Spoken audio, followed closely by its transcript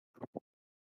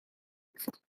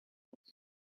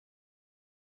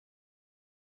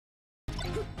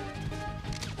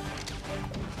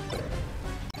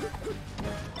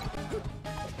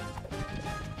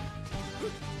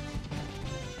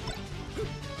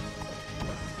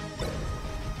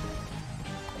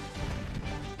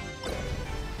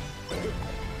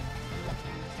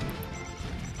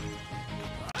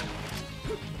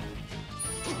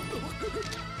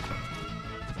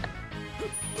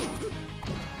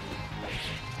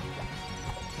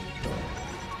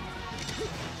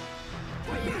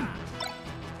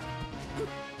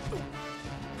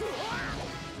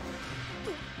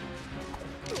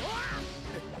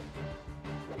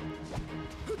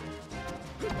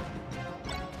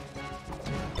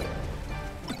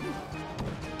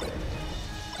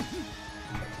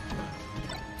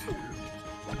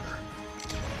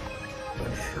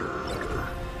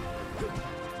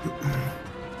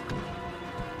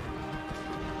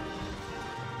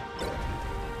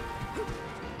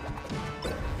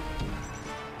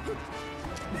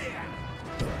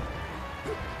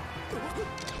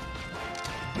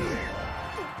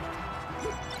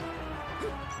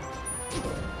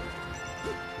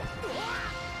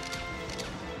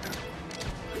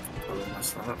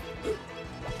up.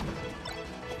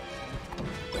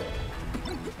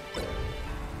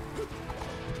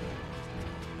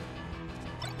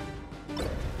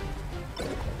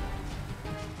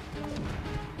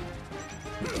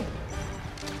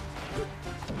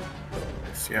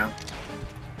 Yeah.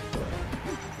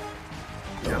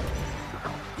 Yep.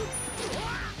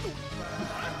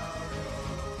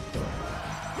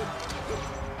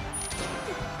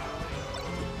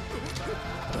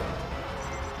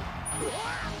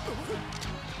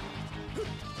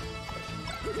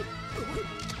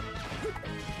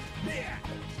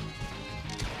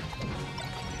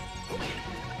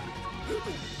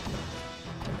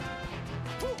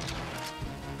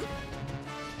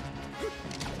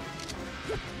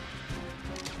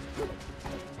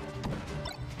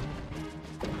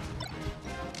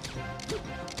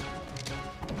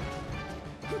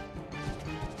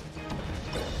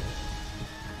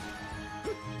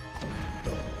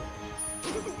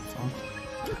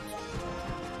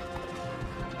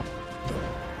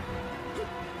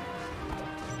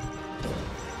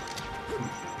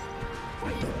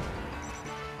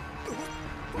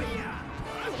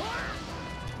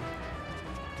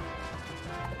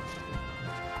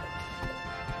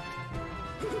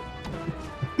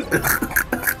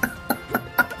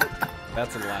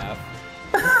 That's a laugh.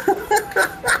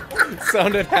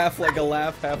 Sounded half like a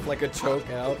laugh, half like a choke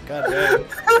out. God damn.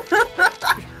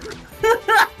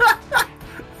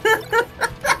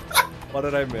 What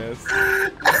did I miss?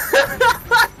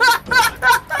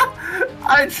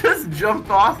 I just jumped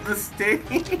off the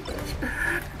stage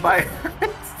by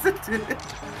accident.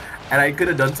 And I could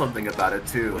have done something about it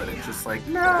too, and it's just like,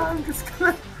 no, I'm just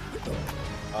gonna...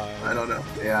 I don't know.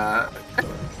 Yeah.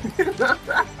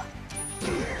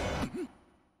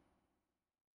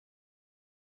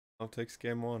 I'll take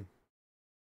scam 1.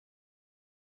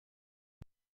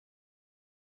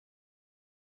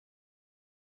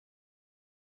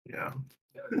 Yeah.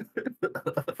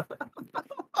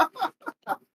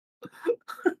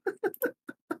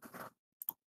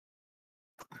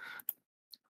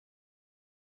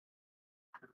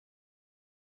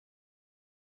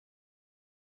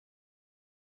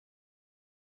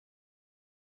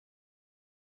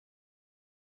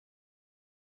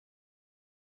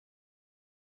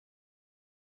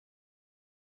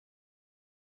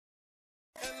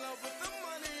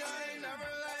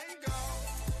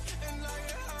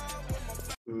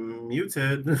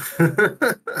 Muted.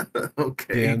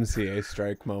 Okay. The MCA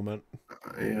strike moment.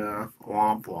 Yeah.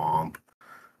 Womp womp.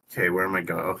 Okay, where am I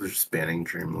going? Oh, there's spanning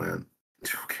Dreamland.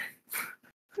 Okay.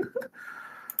 Where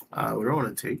do I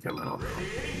want to take him? I don't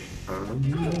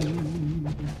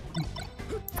know.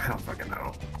 I don't fucking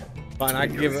know. Fine, I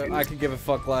could give a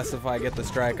fuck less if I get the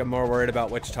strike. I'm more worried about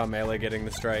Wichita Melee getting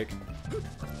the strike.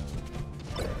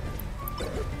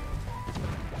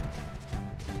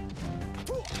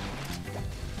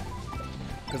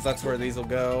 Because that's where these will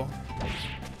go.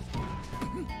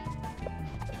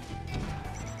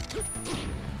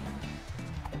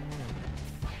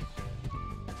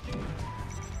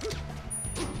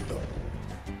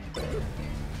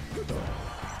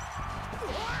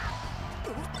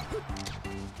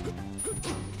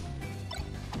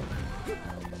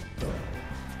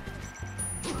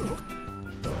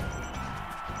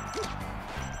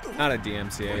 Not a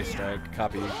DMCA strike,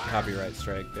 copyright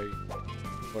strike. There you go.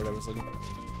 What I was looking for.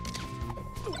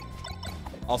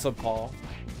 Also, Paul,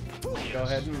 go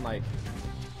ahead and like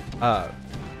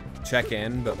check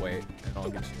in, but wait, and I'll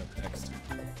get you up next.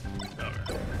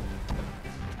 Okay.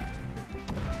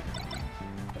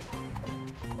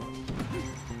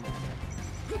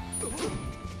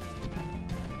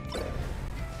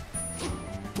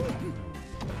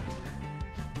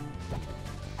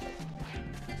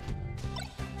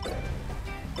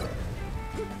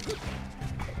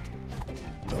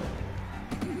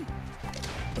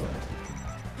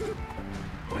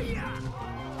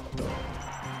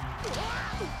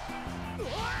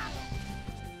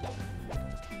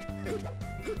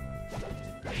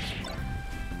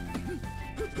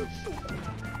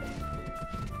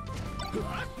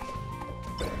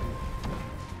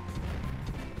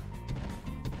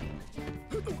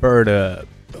 Bird up.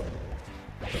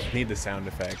 Need the sound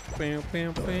effect. Bam,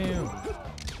 bam, bam.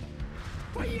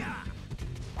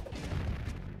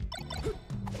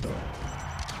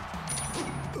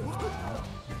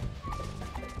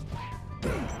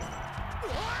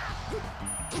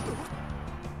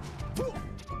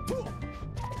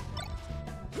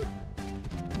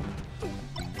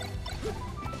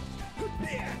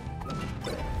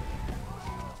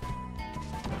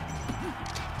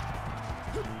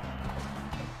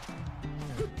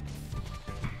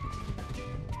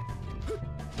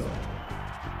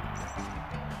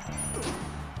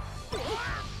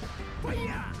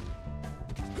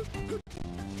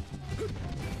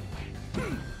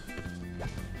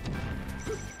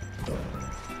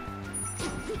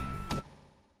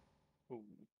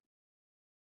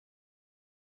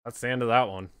 That's the end of that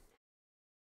one.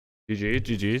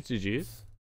 GG's.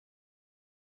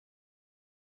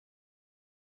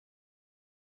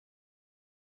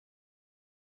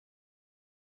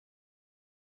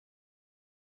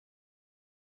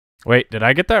 Wait, did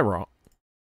I get that wrong?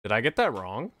 Did I get that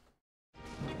wrong?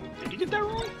 Did you get that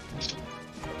wrong?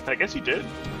 I guess you did.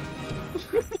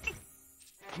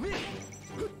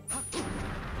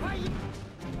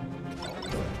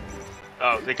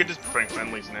 Oh, they could just be playing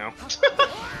friendlies now.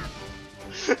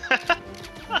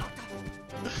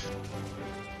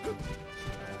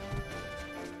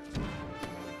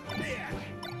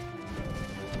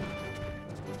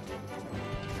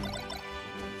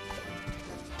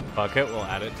 Fuck it, we'll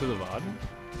add it to the VOD.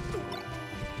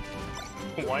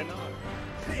 Why not?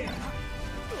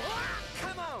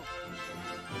 Come on.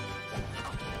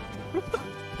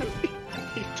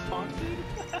 He taunted?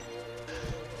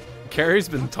 Carrie's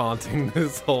been taunting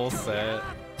this whole set.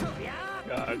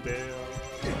 God damn.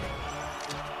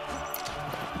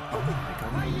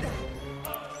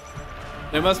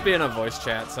 It must be in a voice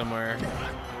chat somewhere.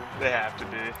 They have to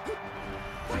be.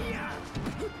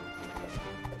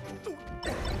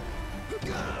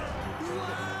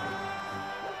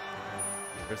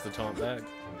 Here's the taunt back.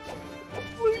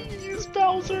 Please,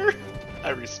 Bowser. I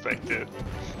respect it.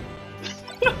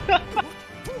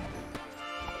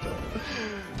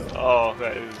 Oh,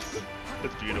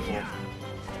 that's beautiful.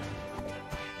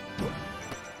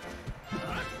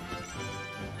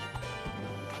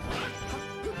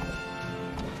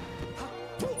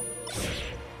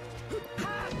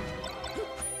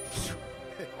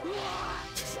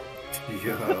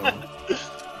 Yo.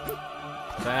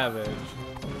 Savage.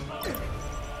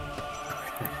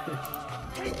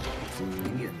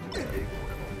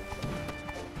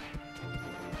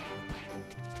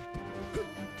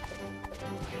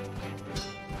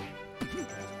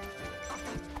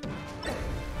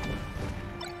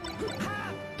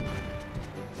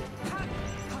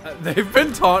 They've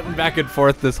been taunting back and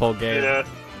forth this whole game. Yeah.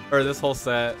 Or this whole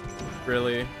set.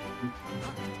 Really.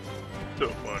 So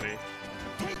funny.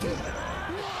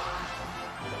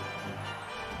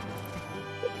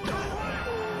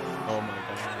 Oh my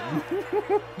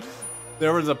god.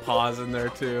 There was a pause in there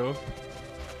too.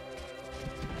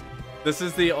 This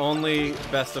is the only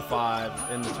best of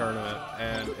 5 in the tournament,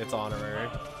 and it's honorary.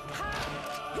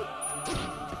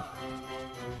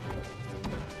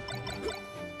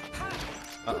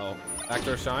 Uh-oh.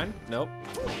 Backdoor shine? Nope.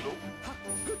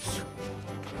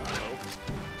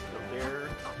 There.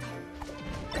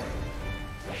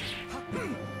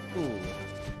 Ooh.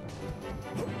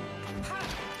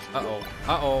 Uh-oh.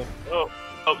 Uh-oh.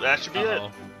 Oh, that should be it.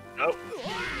 Nope.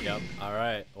 Yep.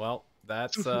 Alright. Well,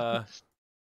 that's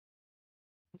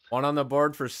one on the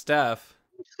board for Steph.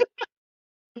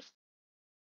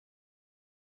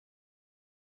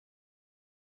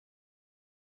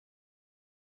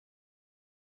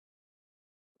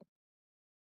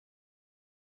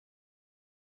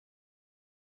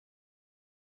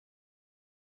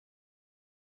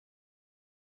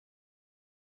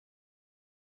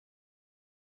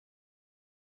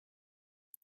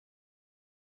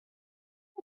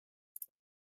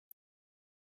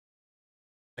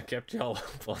 I kept y'all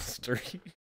up on stream.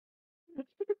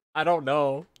 I don't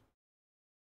know.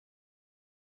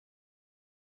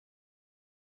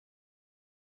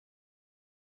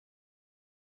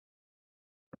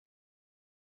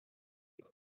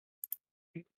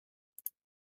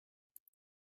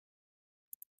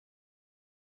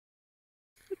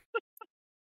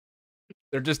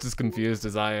 They're just as confused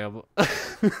as I am.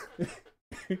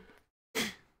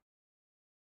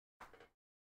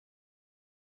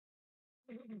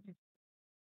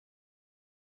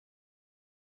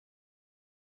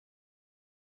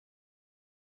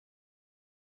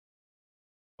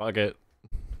 Fuck it.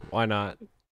 Why not?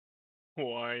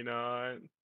 Why not?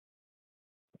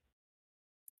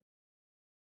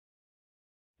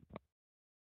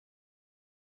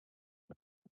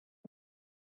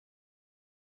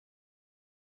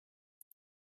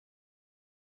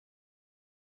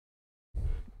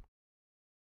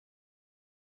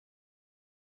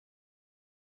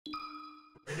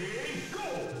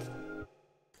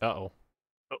 Uh-oh.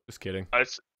 Oh. Just kidding. I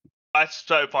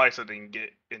probably said didn't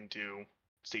get into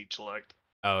stage select.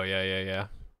 Oh, yeah.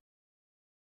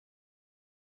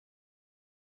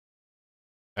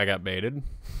 I got baited.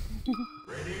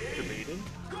 Debated.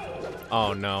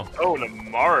 Oh, no. Oh, the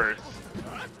Marth.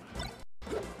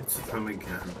 It's them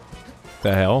again.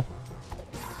 The hell?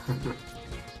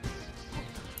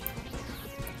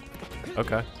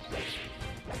 Okay.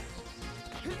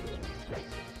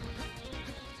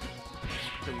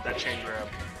 And that chain grab.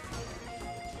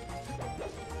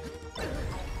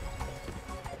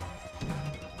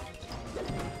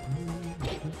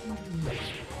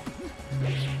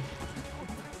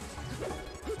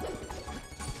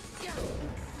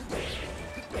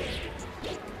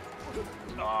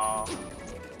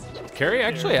 Carrie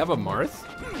actually have a Marth?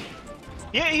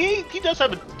 Yeah, he does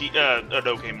have an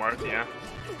okay Marth, yeah.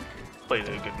 Played it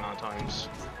a good amount of times.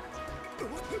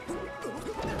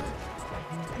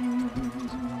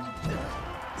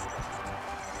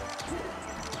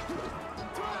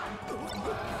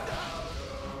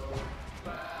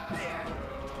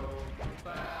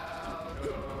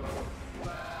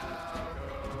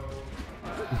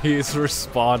 He's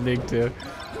responding to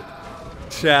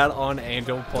chat on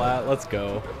Angel Plat. Let's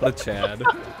go. What a Chad.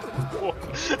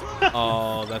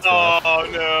 Oh, that's rough. Oh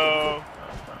no.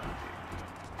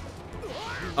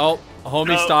 Oh,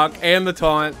 homie stock and the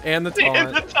taunt and the taunt.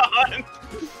 And the taunt.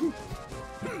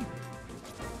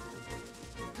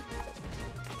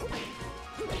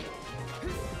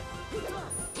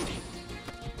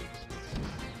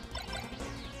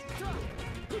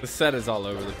 The set is all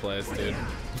over the place, dude.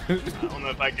 I don't know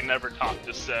if I can ever top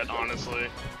this set, honestly.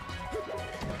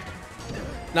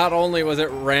 Not only was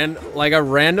it like a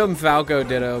random Falco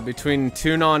ditto between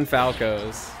two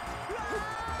non-Falcos.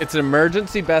 It's an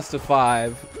emergency best of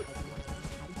 5.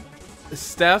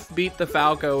 Steph beat the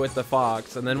Falco with the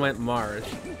Fox and then went Marth.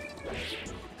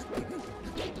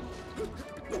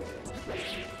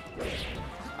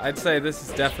 I'd say this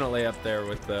is definitely up there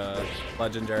with the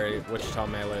legendary Wichita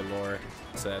Melee lore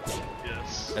sets.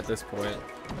 Yes. At this point.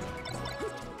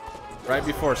 Right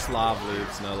before Slav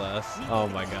leaves, no less. Oh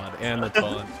my god, and the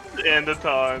taunt. And the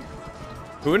taunt.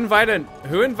 Who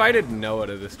invited Noah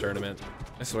to this tournament?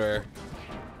 I swear.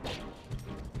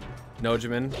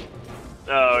 Nojamin.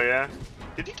 Oh yeah.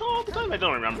 Did he taunt all the time? I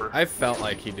don't remember. I felt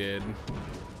like he did.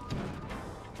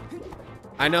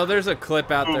 I know there's a clip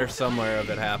out there somewhere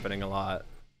of it happening a lot.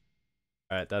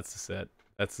 Alright, that's the set.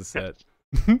 That's the set.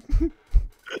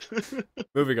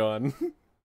 Moving on.